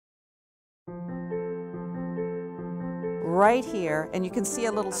right here, and you can see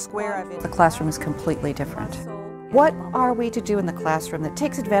a little square. The classroom is completely different. What are we to do in the classroom that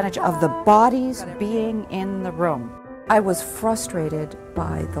takes advantage of the bodies being in the room? I was frustrated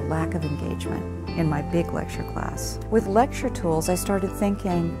by the lack of engagement in my big lecture class. With LectureTools, I started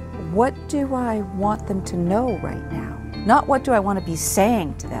thinking, what do I want them to know right now? Not what do I want to be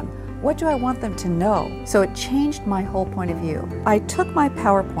saying to them, what do I want them to know? So it changed my whole point of view. I took my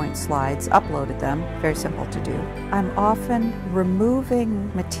PowerPoint slides, uploaded them, very simple to do. I'm often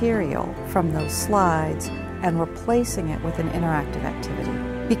removing material from those slides and replacing it with an interactive activity,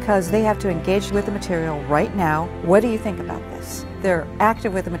 because they have to engage with the material right now. What do you think about this? They're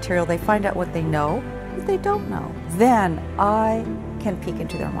active with the material, they find out what they know, what they don't know. Then I can peek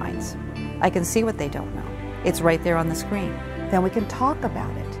into their minds. I can see what they don't know. It's right there on the screen. Then we can talk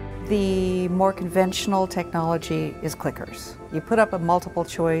about it. The more conventional technology is clickers. You put up a multiple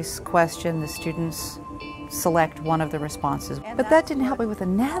choice question, the students select one of the responses. But that didn't help me with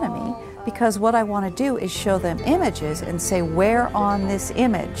anatomy, because what I want to do is show them images and say, where on this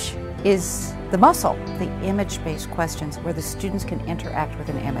image is the muscle? The image-based questions where the students can interact with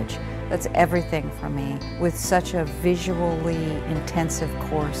an image. That's everything for me with such a visually intensive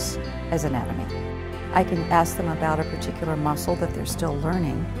course as anatomy. I can ask them about a particular muscle that they're still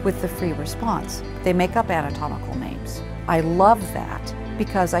learning with the free response. They make up anatomical names. I love that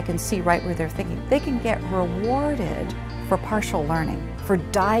because I can see right where they're thinking. They can get rewarded for partial learning, for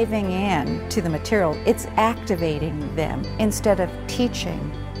diving in to the material. It's activating them. Instead of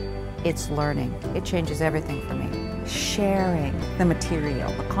teaching, it's learning. It changes everything for me. Sharing the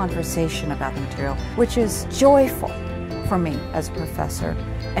material, a conversation about the material, which is joyful for me as a professor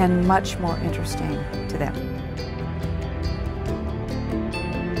and much more interesting to them.